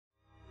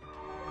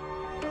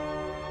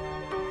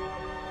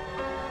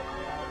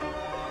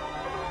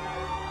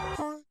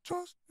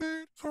just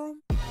need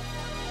some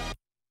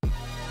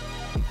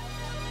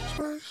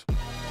space.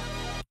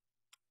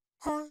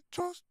 I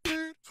just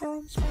need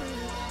some space.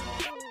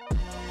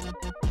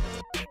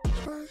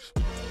 Space.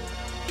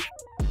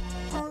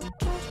 I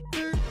just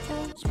need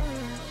some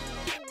space.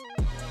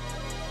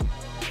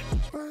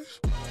 Space.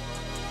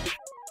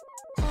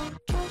 I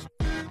just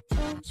need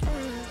some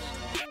space.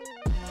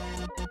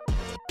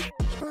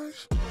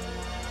 Space.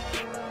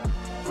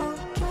 I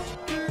just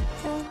need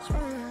some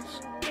space.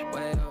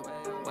 Way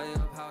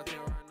up out there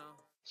right now.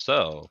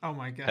 So, Oh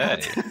my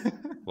god. hey,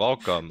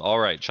 welcome. All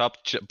right,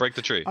 break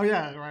the tree. Oh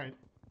yeah, right.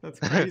 That's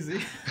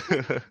crazy.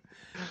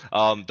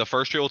 The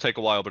first tree will take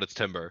a while, but it's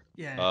timber.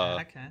 Yeah,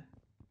 okay.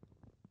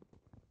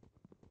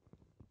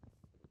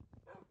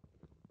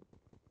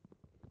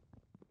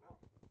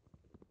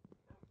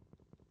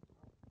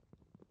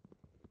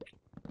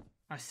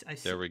 I see.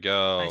 There we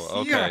go. I see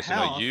Okay, your so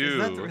now health.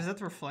 you. Is that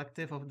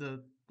reflective of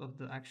the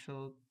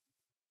actual?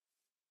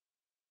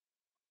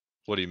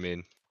 What do you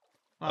mean?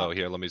 Well, Oh,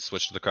 here, let me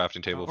switch to the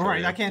crafting table for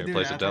right, you. I can't Here, do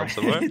place that. it down Right?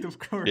 somewhere. Of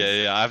course.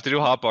 Yeah, I have to do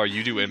hotbar.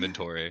 You do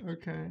inventory.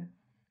 Okay.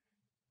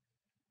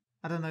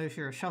 I don't know if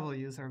you're a shovel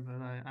user,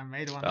 but I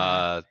made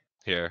one.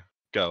 Here,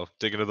 go.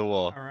 Dig into the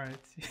wall. All right.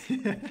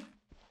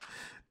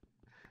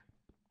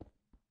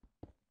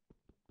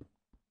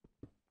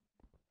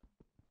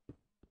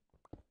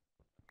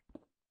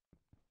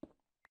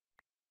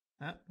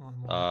 One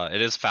more. It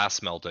is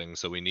fast melting,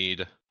 so we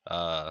need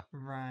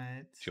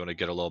Right. if you want to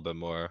get a little bit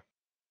more.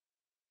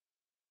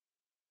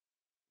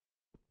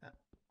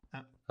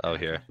 Oh,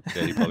 okay. here.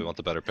 Yeah, you probably want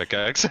the better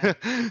pickaxe.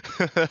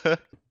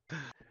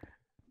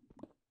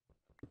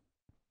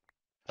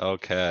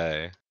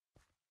 Okay.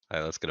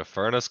 Alright, let's get a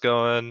furnace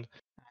going.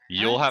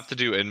 You'll have to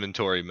do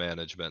inventory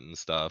management and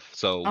stuff.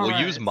 So we'll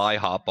use my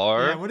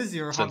hotbar. Yeah, what is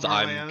your since hotbar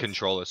I'm layout?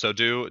 controller. So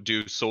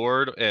do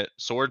sword,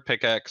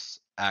 pickaxe,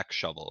 axe,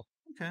 shovel.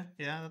 Okay,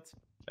 yeah, that's.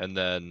 And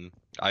then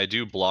I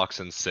do blocks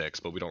in 6,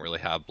 but we don't really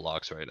have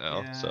blocks right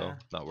now, so Yeah.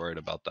 not worried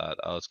about that.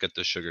 Let's get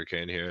this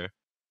sugarcane here.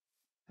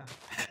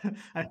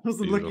 I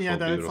wasn't looking at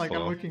that. Beautiful, It's like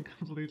I'm beautiful. looking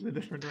completely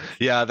different direction.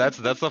 Yeah, that's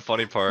the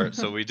funny part.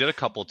 So we did a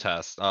couple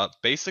tests.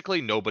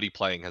 Basically nobody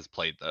playing has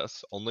played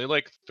this. Only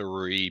like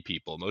 3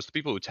 people. Most of the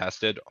people who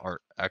tested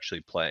aren't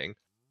actually playing.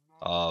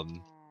 I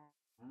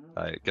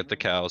get the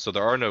cow. So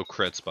there are no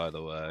crits, by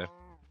the way.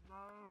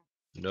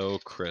 No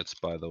crits,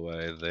 by the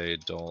way. They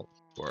don't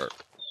work.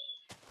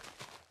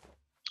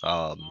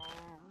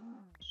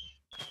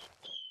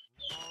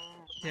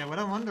 Yeah, what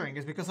I'm wondering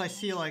is because I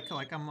see like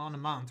I'm on a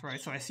mount,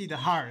 right? So I see the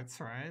hearts,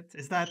 right?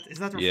 Is that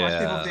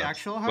reflective of the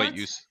actual hearts?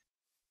 Wait,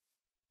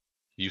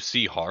 you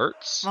see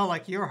hearts? Well,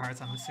 like your hearts,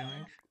 I'm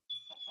assuming.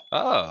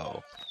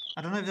 Oh.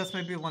 I don't know if that's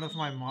maybe one of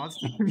my mods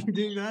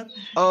doing that.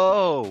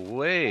 Oh,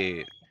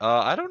 wait.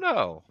 I don't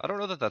know. I don't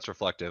know that that's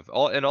reflective.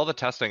 In all the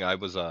testing, I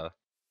was I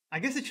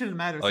guess it shouldn't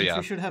matter since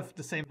we should have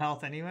the same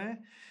health anyway.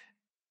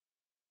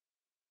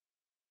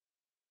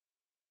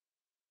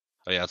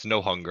 Oh yeah, it's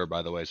no hunger,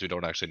 by the way, so we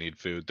don't actually need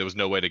food. There was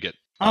no way to get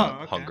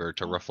hunger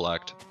to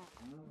reflect.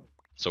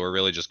 So we're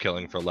really just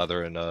killing for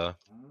leather and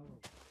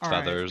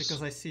feathers. Right,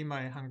 because I see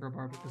my hunger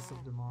bar because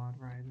of the mod,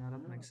 right? Now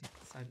that makes sense.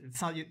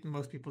 It's not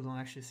most people don't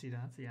actually see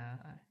that. Yeah,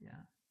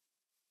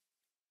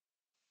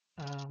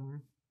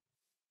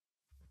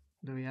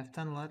 do we have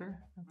 10 leather?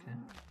 Okay.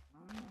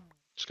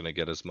 Just gonna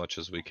get as much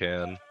as we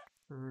can.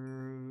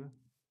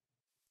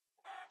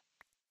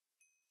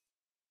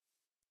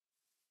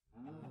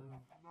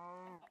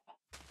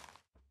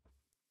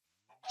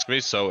 It's gonna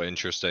be so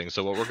interesting.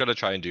 So what we're gonna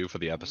try and do for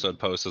the episode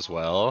post as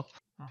well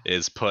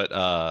is put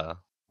we're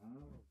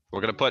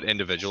gonna put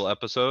individual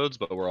episodes,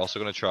 but we're also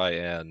gonna try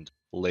and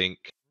link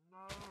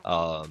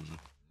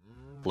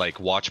like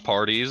watch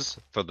parties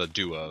for the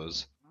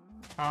duos.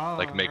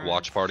 Like make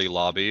watch party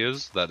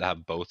lobbies that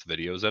have both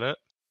videos in it.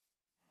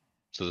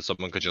 So that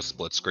someone could just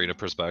split screen a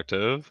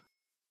perspective.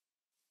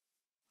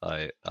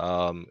 You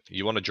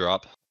wanna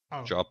drop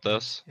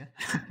this? Yeah.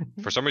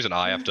 For some reason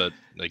I have to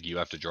you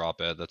have to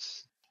drop it.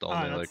 That's the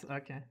only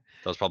okay.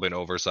 That was probably an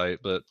oversight,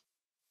 but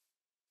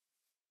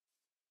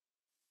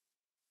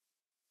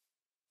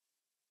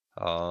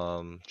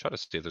try to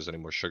see if there's any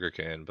more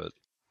sugarcane, but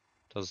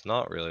does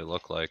not really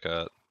look like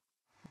it.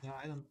 Yeah,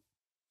 I don't.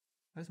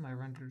 Where's my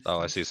render? Oh,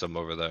 I see some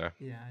over there.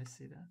 Yeah, I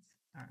see that.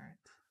 All right.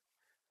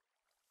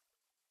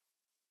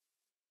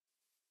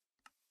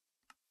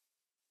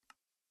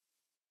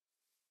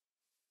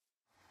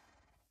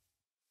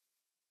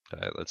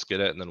 Alright, let's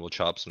get it, and then we'll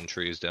chop some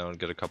trees down,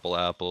 get a couple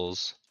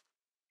apples.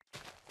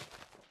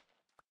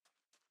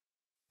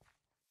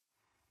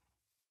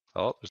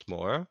 Oh, there's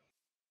more.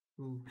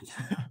 Ooh.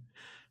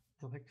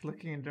 Like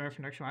looking in different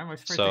direction. Why am I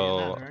sprinting in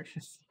that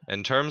direction?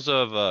 In terms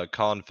of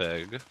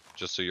config,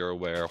 just so you're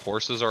aware,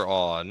 horses are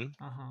on.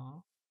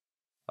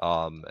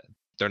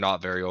 They're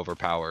not very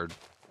overpowered.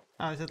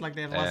 Oh, is it like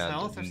they have less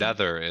health? Or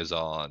nether is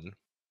on.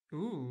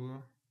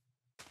 Ooh.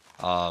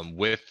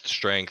 With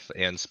strength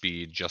and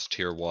speed, just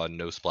tier 1,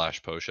 no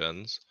splash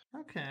potions.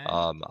 Okay.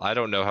 I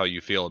don't know how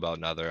you feel about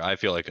nether. I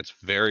feel like it's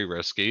very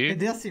risky. It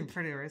does seem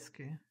pretty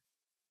risky.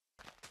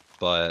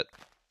 But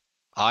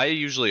I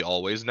usually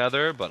always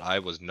nether, but I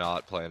was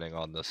not planning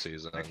on this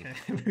season. Okay,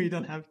 we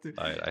don't have to.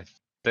 I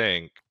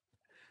think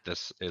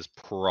this is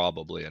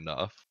probably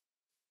enough.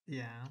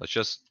 Yeah. Let's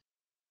just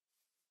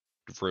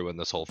ruin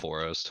this whole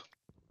forest.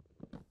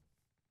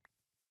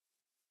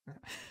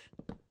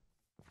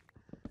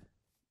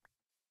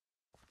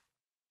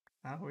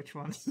 Which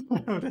one?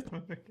 Oh, that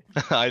one.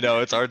 Okay. I know,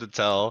 it's hard to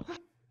tell.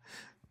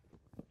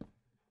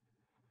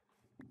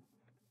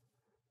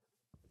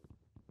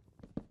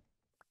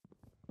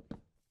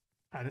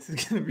 This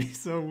is gonna be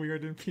so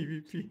weird in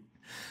PvP.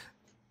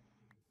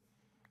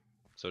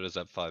 So does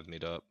that 5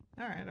 meet up?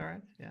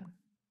 Alright, yeah.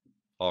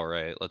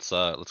 Alright, let's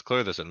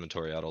clear this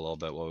inventory out a little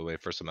bit while we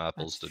wait for some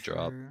apples That's to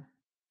drop. true.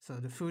 So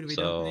the food we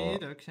don't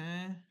need,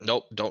 okay.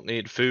 Nope, don't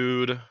need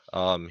food.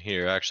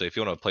 Here, actually, if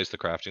you want to place the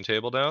crafting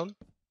table down,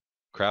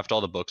 craft all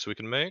the books we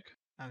can make,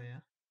 Oh yeah.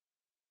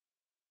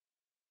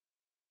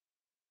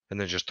 and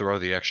then just throw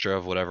the extra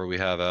of whatever we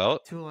have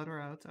out. 2 letter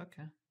out,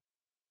 okay.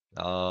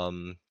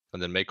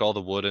 And then make all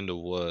the wood into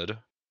wood.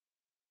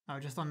 Oh,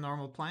 just on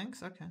normal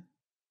planks? Okay.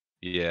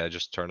 Yeah,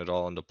 just turn it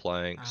all into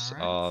planks.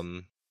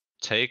 Alright.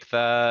 Take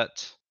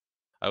that.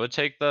 I would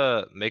take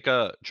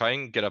try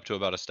and get up to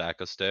about a stack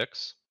of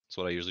sticks. That's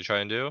what I usually try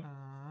and do.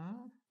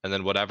 And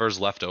then whatever's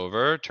left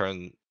over,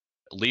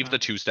 leave the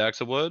 2 stacks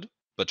of wood,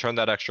 but turn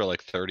that extra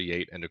like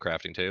 38 into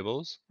crafting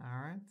tables.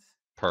 Alright.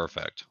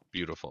 Perfect.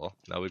 Beautiful.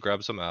 Now we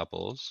grab some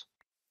apples.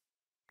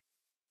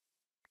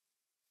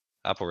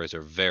 Apple rates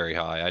are very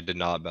high. I did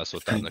not mess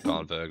with that in the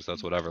configs.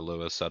 That's whatever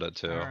Lewis set it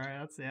to.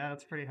 Alright,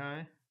 that's pretty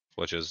high.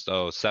 Which is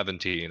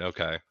 17.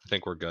 Okay, I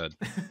think we're good.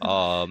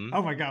 Oh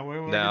my god,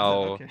 where now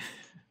okay.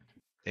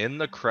 in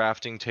the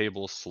crafting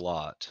table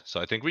slot.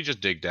 So I think we just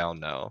dig down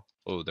now.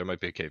 Oh, there might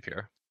be a cave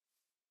here.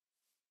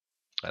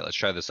 Alright, let's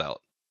try this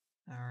out.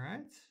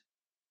 Alright.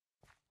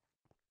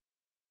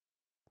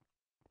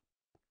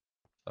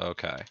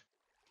 Okay.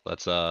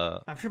 Let's I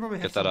should probably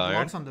have get some that iron.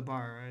 blocks on the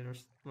bar, right? Or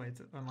wait,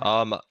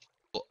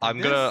 I'm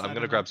this?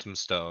 gonna grab some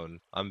stone.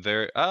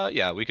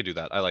 Yeah, we could do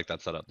that. I like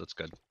that setup. That's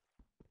good.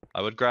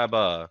 I would grab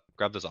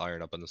this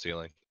iron up in the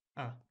ceiling.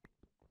 Oh.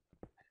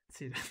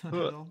 See that at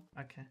all?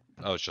 Okay.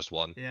 Oh, it's just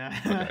one. Yeah.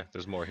 Okay,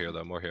 there's more here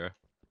though, more here.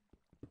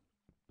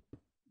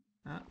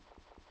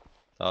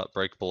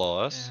 Break below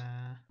us.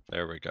 Yeah.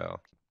 There we go.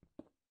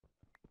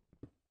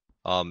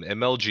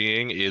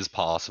 MLGing is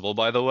possible,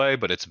 by the way,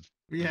 but it's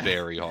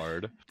very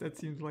hard. That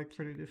seems like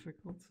pretty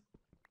difficult.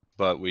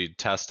 But we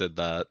tested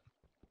that.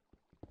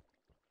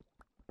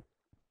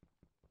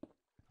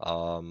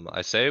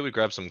 I say we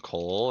grab some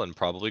coal and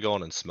probably go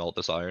on and smelt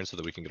this iron so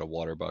that we can get a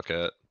water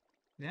bucket.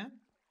 Yeah.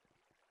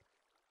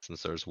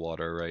 Since there's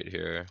water right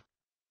here.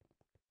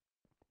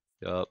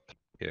 Yup.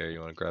 Here, you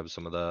want to grab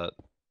some of that?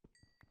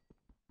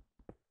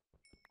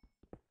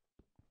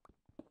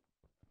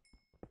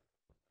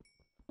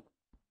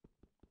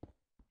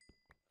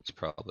 It's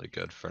probably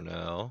good for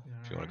now.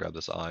 If you want to grab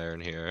this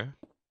iron here.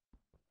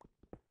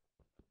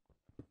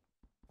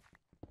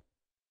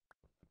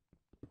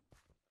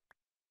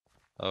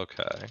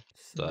 Okay.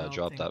 So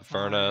drop that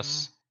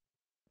furnace.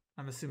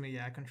 I'm assuming,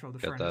 yeah, I control the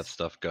furnace. Get that furnace.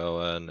 stuff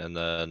going, and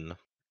then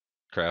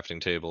crafting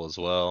table as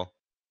well.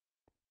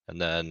 And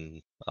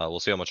then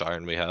we'll see how much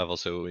iron we have. I'll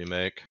see what we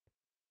make.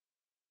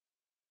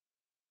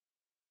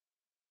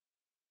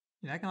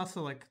 Yeah, I can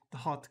also like the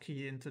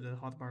hotkey into the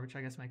hotbar, which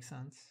I guess makes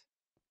sense.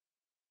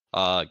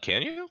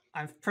 Can you?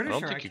 I'm pretty sure I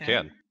don't think you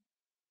can.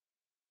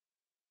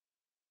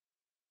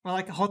 Well,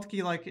 like a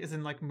hotkey, like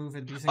isn't like move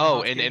it using.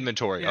 Oh, in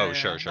inventory. Yeah, oh, yeah,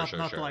 sure.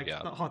 Not like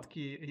yeah. the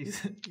hotkey.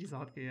 Use a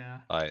hotkey.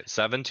 Yeah. All right,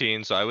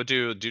 17. So I would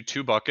do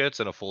 2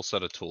 buckets and a full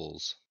set of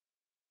tools.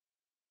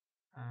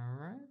 All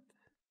right.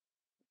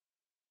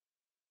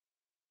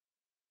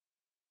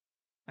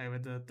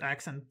 With the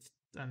axe and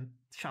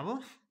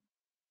shovel.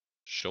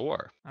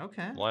 Sure.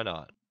 Okay. Why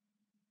not?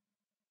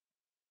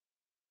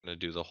 I'm gonna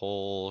do the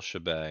whole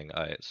shebang.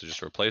 All right. So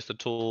just replace the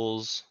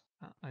tools.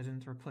 I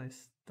didn't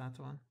replace that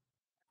one.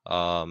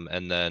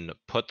 And then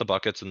put the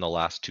buckets in the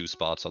last 2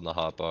 spots on the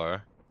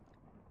hotbar.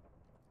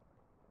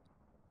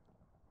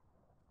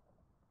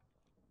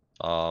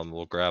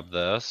 We'll grab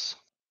this.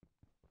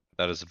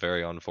 That is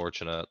very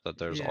unfortunate that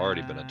there's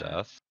already been a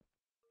death.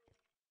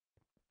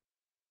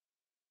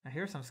 I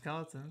hear some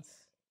skeletons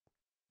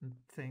and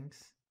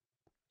things.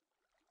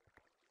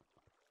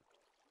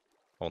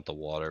 I want the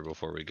water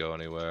before we go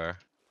anywhere.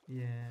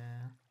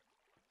 Yeah.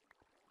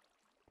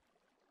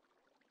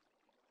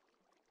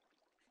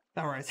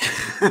 Alright.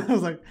 I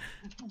was like,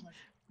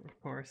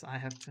 of course, I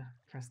have to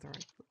press the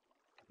right button.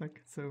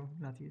 Like, so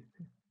not easy.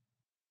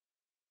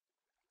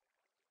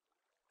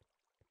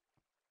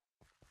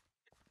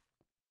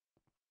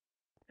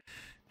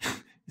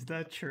 Is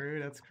that true?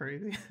 That's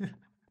crazy.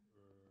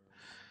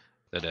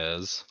 It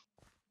is.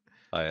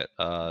 Alright,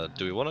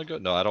 do we want to go?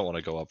 No, I don't want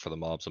to go up for the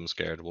mobs. I'm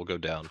scared. We'll go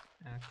down.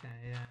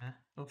 Okay, yeah.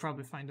 We'll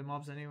probably find the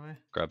mobs anyway.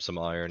 Grab some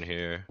iron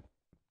here.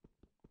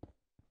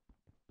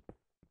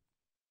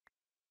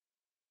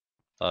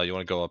 You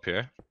want to go up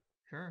here?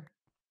 Sure.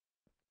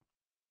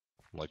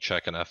 I'm like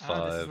checking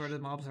F5. This is where the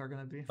mobs are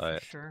gonna be, for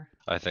sure.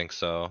 I think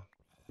so.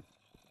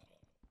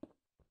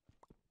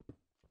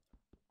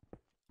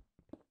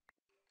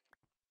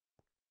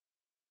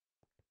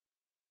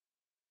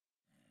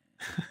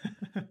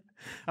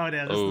 Oh,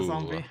 yeah, that's the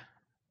zombie.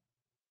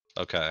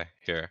 Okay,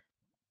 here.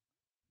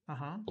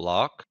 Uh-huh.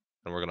 Block,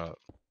 and we're gonna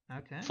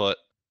Okay. foot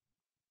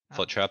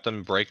Oh. trap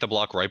them, break the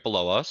block right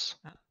below us.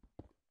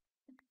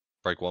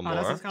 Break one Oh,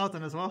 that's a more.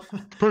 skeleton as well.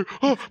 Break,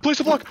 oh, place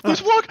a block!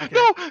 Place a block!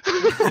 No!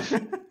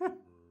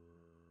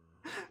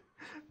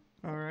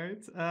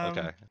 Alright.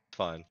 Okay,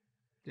 fine.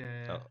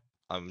 Yeah.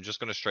 I'm just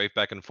gonna strafe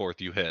back and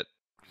forth. You hit.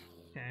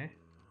 Okay.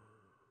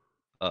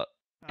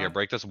 Here,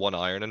 break this one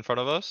iron in front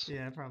of us.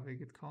 Yeah, probably a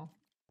good call.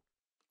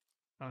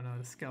 Oh no,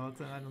 the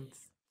skeleton, I don't...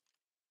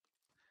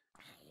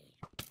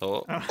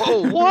 Oh, Oh.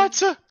 oh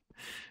what?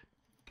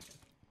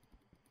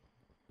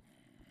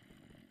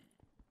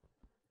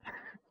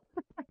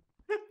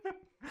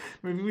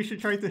 Maybe we should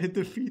try to hit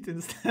the feet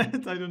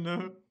instead, I don't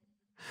know.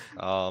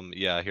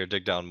 Yeah, here,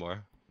 dig down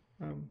more.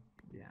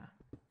 Yeah.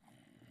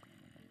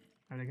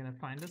 Are they gonna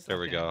find us? There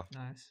we go.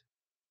 Nice.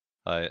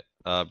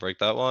 Alright, break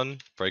that one.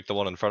 Break the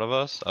one in front of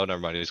us. Oh, never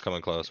mind, he's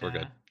coming close. We're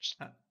good.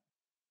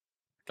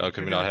 Oh,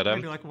 can we not hit him?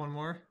 Maybe like one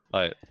more.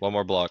 Alright, one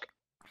more block.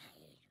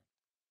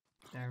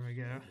 There we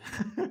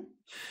go.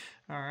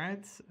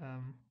 Alright,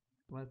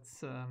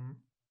 let's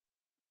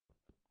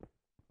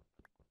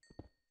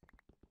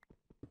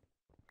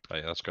Oh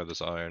yeah, let's grab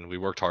this iron. We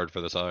worked hard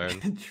for this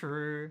iron.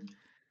 True.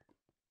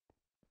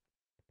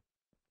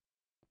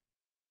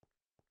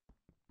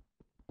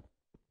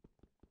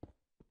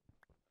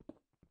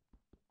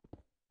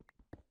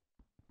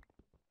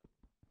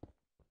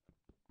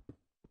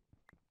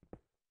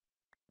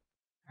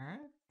 Alright,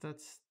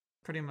 that's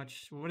pretty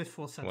much, what is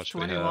full set? How much do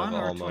we 21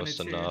 have? or Almost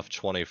 22? enough.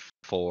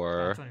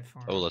 24.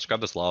 24. Oh, let's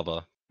grab this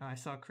lava. Oh, I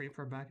saw a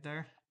creeper back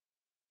there.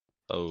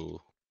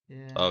 Oh.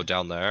 Yeah. Oh,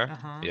 down there?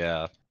 Uh-huh.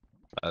 Yeah.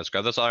 Let's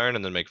grab this iron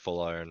and then make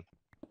full iron.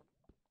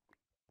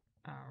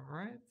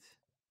 Alright.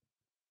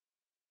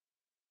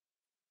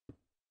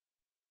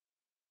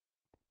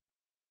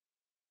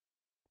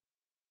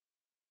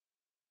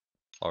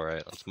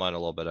 Alright, let's mine a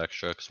little bit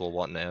extra because we'll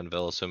want an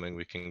anvil assuming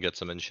we can get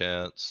some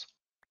enchants.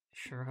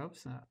 Sure hope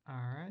so.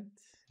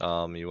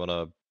 Alright. You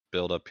wanna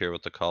build up here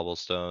with the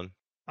cobblestone?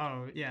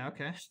 Oh, yeah,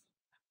 okay.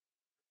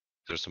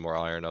 There's some more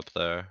iron up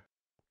there.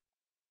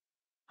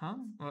 Huh?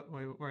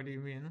 Wait, where do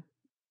you mean?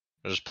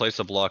 Just place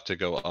a block to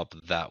go up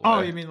that way.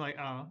 Oh, you mean like,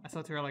 oh, I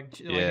thought you were like,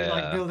 like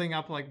Yeah. building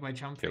up like by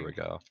jumping. Here we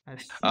go. I-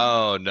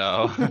 Oh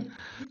no,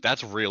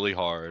 that's really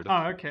hard.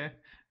 Oh, okay.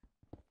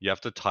 You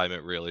have to time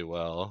it really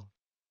well.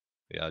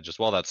 Yeah, just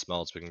while that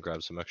smelts, we can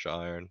grab some extra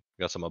iron.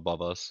 We got some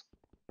above us.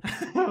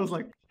 I was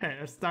like, hey,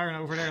 there's iron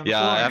over there on the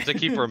Yeah, floor. I have to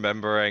keep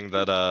remembering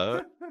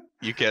that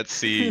you can't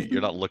see,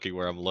 you're not looking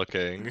where I'm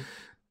looking.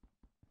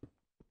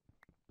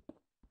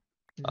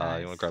 You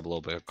want to grab a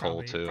little bit of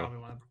coal too,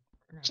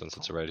 since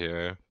it's right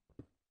here.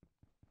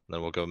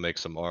 Then we'll go make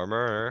some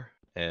armor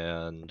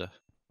and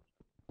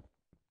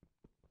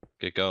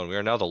get going. We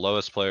are now the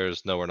lowest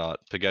players. No, we're not.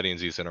 Spaghetti and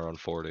Zeason are on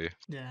 40.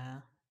 Yeah.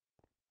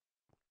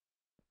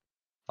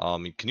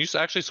 Can you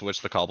actually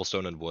switch the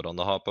cobblestone and wood on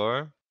the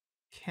hotbar?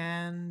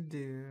 Can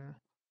do.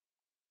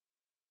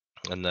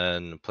 And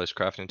then place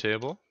crafting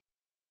table.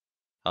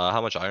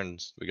 How much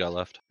irons we got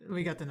left?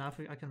 We got enough.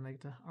 I can make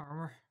the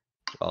armor.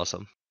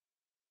 Awesome.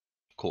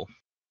 Cool.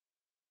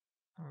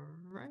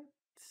 Alright.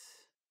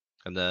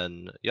 And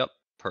then, yep,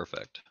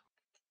 perfect.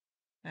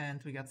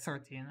 And we got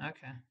 13.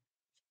 Okay.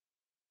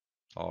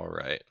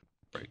 Alright.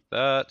 Break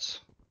that.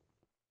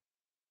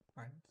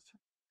 Right.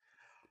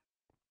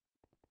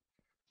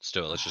 Let's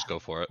do it. Let's just go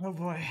for it. Oh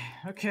boy.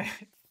 Okay.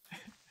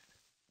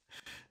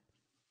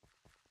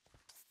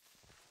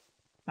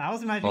 I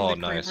was imagining Oh, the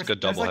nice. creepers- Good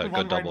double there's hit.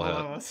 like Good one double right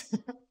hit. below us.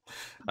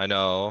 I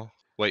know.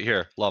 Wait,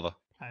 here. Lava.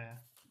 Oh, yeah.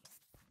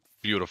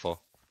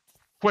 Beautiful.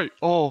 Wait.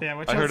 Oh, Yeah,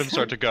 watch I heard out. him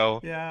start to go.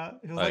 Yeah,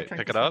 he was Alright, like trying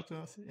pick to it up. swap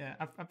to us. Yeah,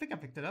 I think I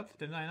picked it up.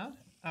 Didn't I not?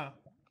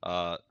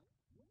 Oh,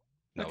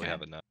 No, we Okay.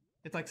 haven't now.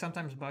 it like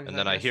sometimes bugs. And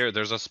then I guess. hear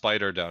there's a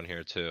spider down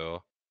here too.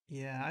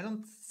 Yeah, I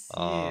don't see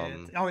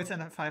Um, it. Oh, it's in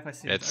at 5. I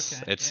see It's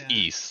it. Okay. it's yeah.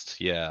 east.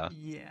 Yeah.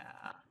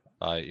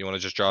 Yeah. You want to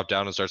just drop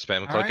down and start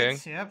spam All clicking?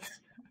 right. Yep.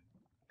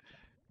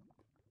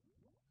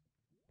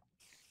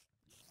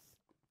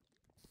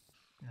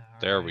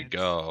 There we Alright.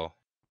 go.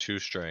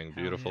 2-string.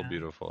 Hell Beautiful, yeah.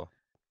 beautiful.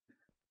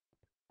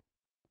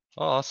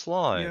 Oh,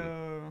 slime.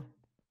 Yo.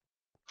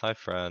 Hi,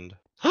 friend.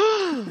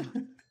 I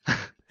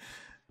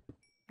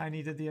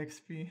needed the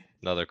XP.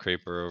 Another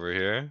creeper over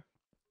here.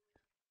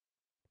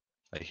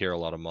 I hear a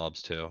lot of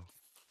mobs too.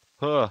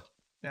 Huh.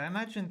 Yeah,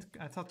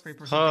 I thought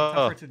creepers would be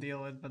tougher to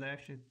deal with, but they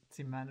actually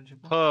seem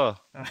manageable.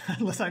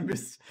 Unless I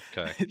miss.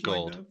 Okay, it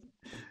gold. Like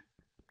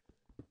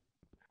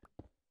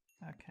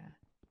that. Okay.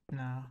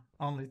 No,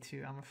 only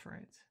 2. I'm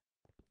afraid.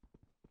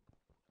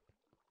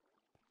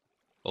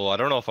 Oh, I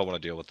don't know if I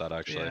want to deal with that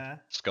actually. Yeah.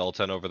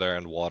 Skeleton over there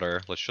and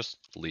water. Let's just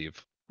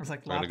leave. There's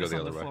like We're gonna go lapis the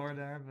on the other way. floor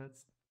there, but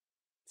it's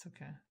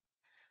okay.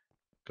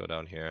 Go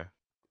down here.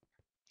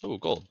 Oh,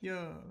 gold.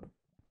 Yo.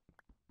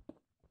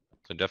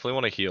 So definitely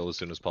want to heal as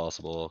soon as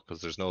possible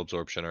because there's no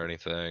absorption or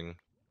anything.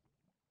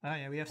 Oh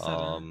yeah, we have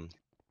 7.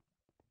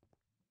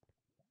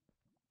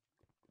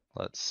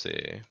 Let's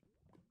see.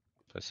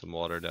 Put some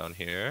water down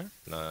here.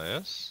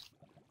 Nice.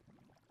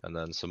 And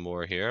then some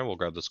more here. We'll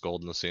grab this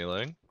gold in the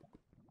ceiling.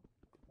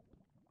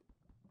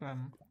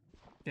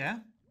 Yeah.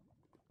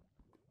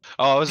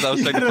 Oh, I was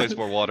saying to place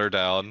more water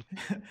down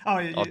Oh,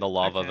 on the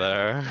lava okay.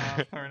 there.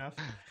 Fair enough.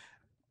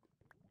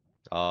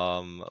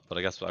 But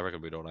I guess I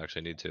reckon we don't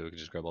actually need to. We can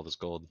just grab all this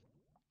gold.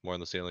 More in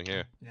the ceiling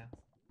here.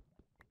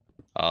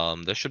 Yeah.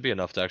 This should be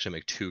enough to actually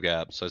make 2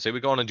 gaps. So I say we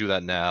go on and do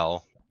that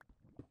now.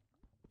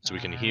 So we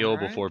can heal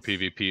before Alright.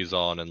 PvP's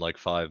on in like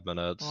 5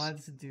 minutes.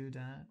 Let's do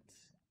that.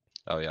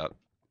 Oh yeah.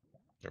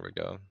 There we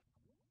go.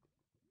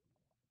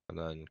 And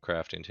then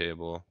crafting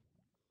table.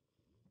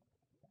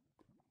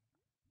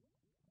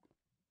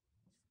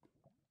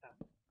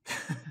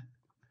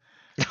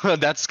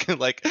 That's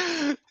like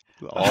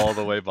all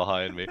the way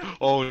behind me.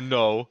 Oh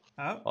no.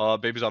 Oh.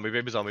 Baby zombie,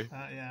 baby zombie.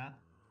 Yeah.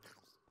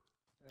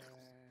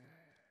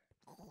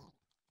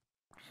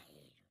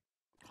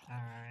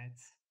 Alright.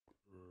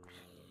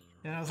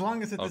 Yeah, as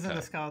long as it isn't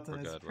a skeleton,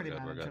 it's pretty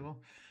manageable.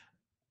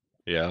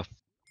 Yeah.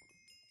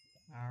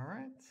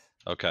 Alright.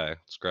 Okay,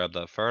 let's grab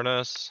that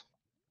furnace.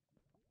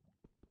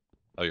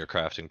 Oh, you're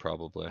crafting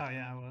probably. Oh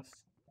yeah, I was.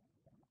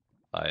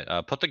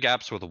 Alright, put the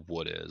gaps where the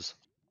wood is.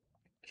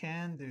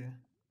 Can do.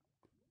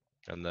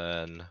 And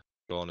then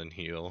go on and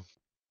heal.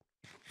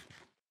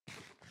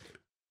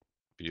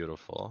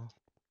 Beautiful.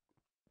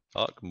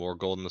 Oh, more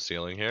gold in the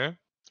ceiling here.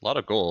 A lot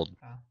of gold.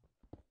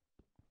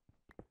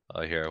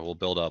 Here, we'll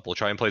build up. We'll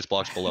try and place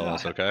blocks below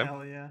us, okay?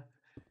 Hell yeah.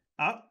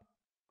 Up.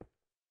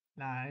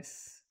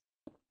 Nice.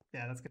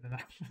 Yeah, that's good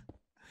enough.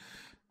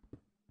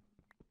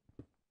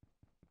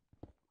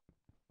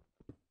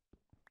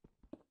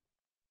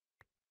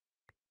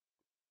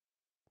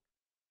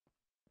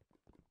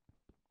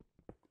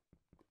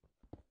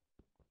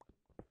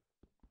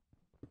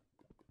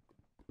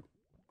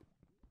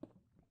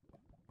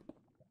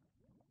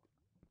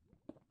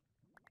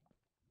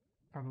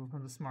 Probably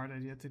wasn't a smart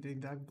idea to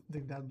dig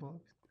that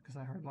block because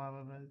I heard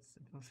lava, but it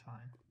was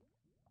fine.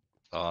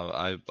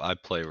 I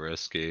play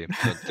risky.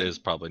 That is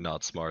probably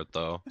not smart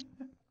though.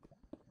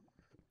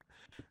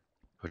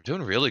 We're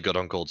doing really good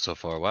on gold so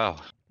far. Wow.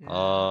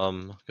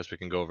 Yeah. Guess we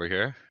can go over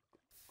here.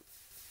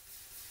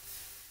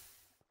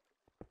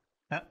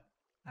 I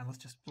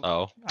almost just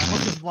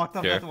blocked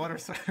off Here. that water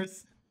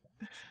source.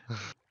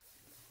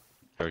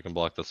 Here, we can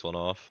block this one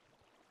off.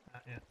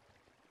 Yeah.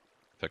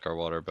 Pick our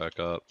water back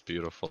up.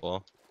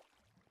 Beautiful.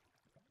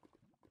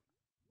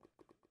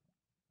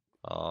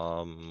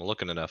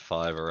 Looking in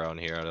F5 around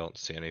here. I don't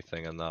see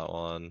anything in that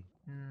one.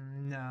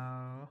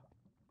 No.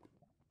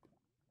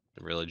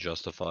 It really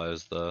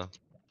justifies the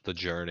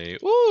journey.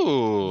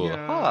 Ooh, Yo.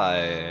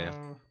 hi.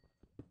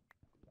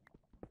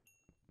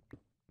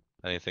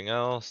 Anything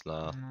else?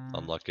 Nah, No.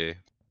 unlucky.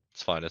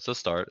 It's fine. It's a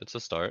start. It's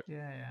a start.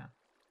 Yeah.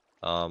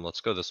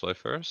 Let's go this way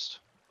first.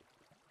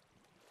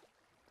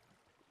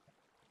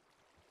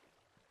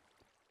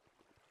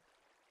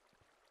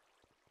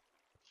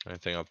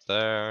 Anything up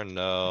there?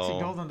 No. I see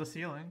gold on the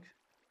ceiling.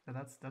 So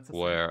that's a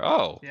Where? thing.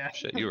 Oh, Yeah.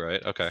 shit, you're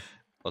right. Okay,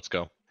 let's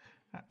go.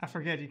 I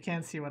forget, you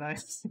can't see what I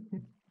see.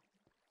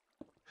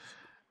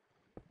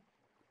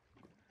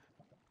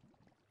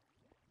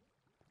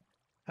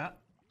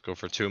 Go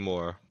for 2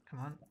 more. Come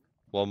on.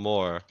 1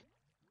 more.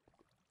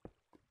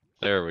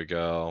 There we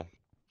go.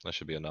 That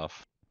should be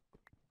enough.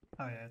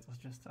 Oh yeah, it was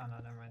just, oh no,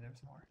 never mind,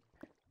 there's more.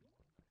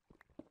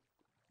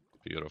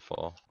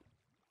 Beautiful.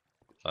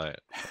 Alright,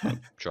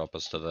 drop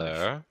us to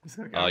there.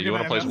 Okay, You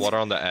want to place water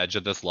on the edge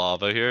of this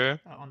lava here?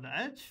 On the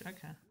edge?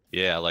 Okay.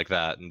 Yeah, like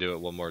that, and do it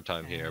 1 more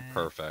time here. Yeah.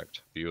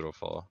 Perfect.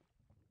 Beautiful.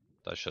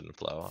 That shouldn't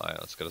flow. Alright,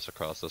 let's get us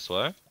across this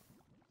way.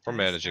 We're Nice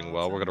managing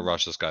well. We're gonna skeleton.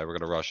 rush this guy. We're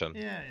gonna rush him.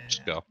 Yeah.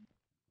 Just go.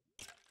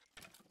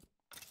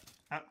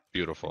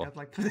 Beautiful. Got,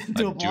 like, put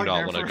into I a do block not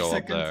there want to for a go up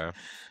second. there.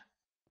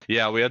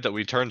 Yeah,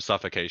 we turned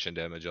suffocation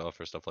damage off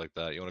or stuff like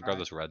that. You want to grab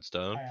this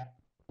redstone? Oh, yeah.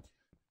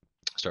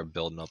 Start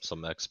building up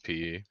some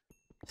XP.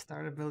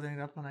 Started building it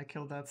up when I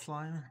killed that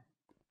slime.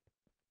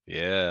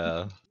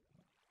 Yeah.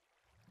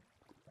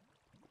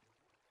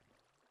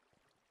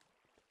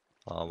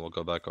 We'll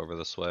go back over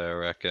this way, I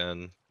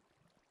reckon.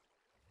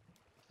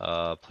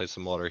 Place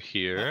some water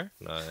here.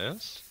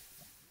 Nice.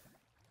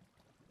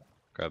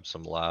 Grab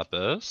some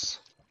lapis.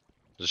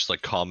 Just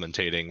like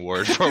commentating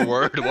word for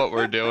word what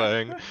we're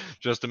doing,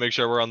 just to make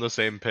sure we're on the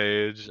same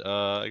page.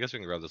 I guess we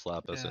can grab this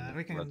lapis and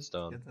we can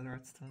redstone. get the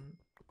redstone.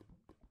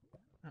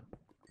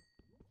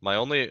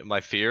 My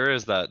fear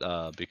is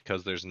that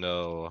because there's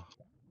no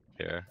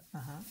here.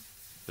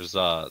 There's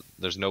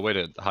no way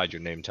to hide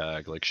your name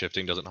tag. Like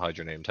shifting doesn't hide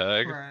your name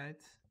tag. Right.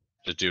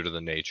 Just due to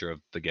the nature of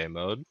the game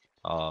mode.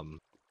 So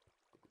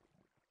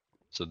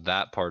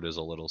that part is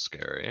a little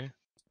scary.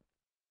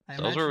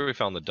 So that's where we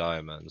found the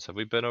diamonds. Have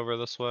we been over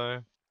this way?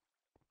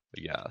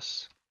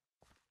 Yes.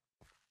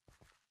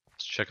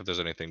 Let's check if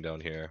there's anything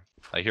down here.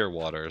 I hear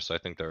water, so I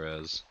think there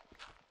is.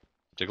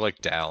 Dig like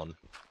down.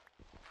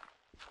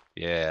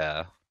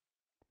 Yeah.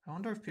 I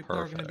wonder if people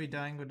are going to be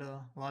dying with a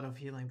lot of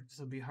healing because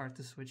it'll be hard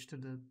to switch to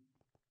the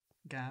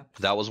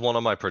gaps. That was one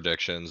of my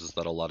predictions, is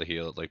that a lot of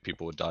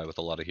people would die with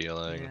a lot of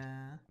healing.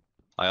 Yeah.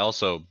 I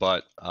also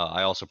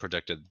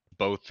predicted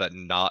both that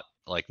not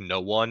like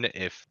no one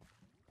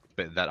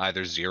that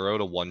either 0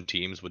 to 1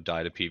 teams would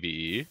die to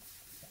PvE.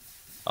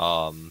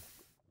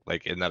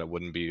 Like in that it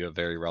wouldn't be a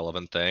very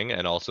relevant thing,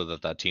 and also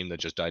that team that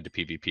just died to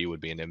PvP would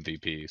be an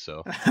MVP.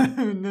 So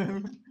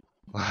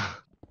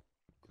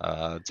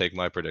No. take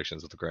my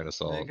predictions with a grain of They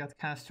salt. got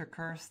caster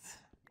cursed.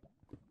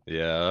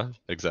 Yeah,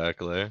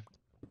 exactly.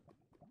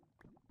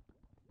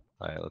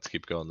 Alright, let's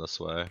keep going this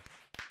way.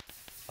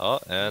 Oh,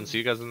 and see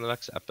you guys in the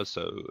next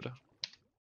episode.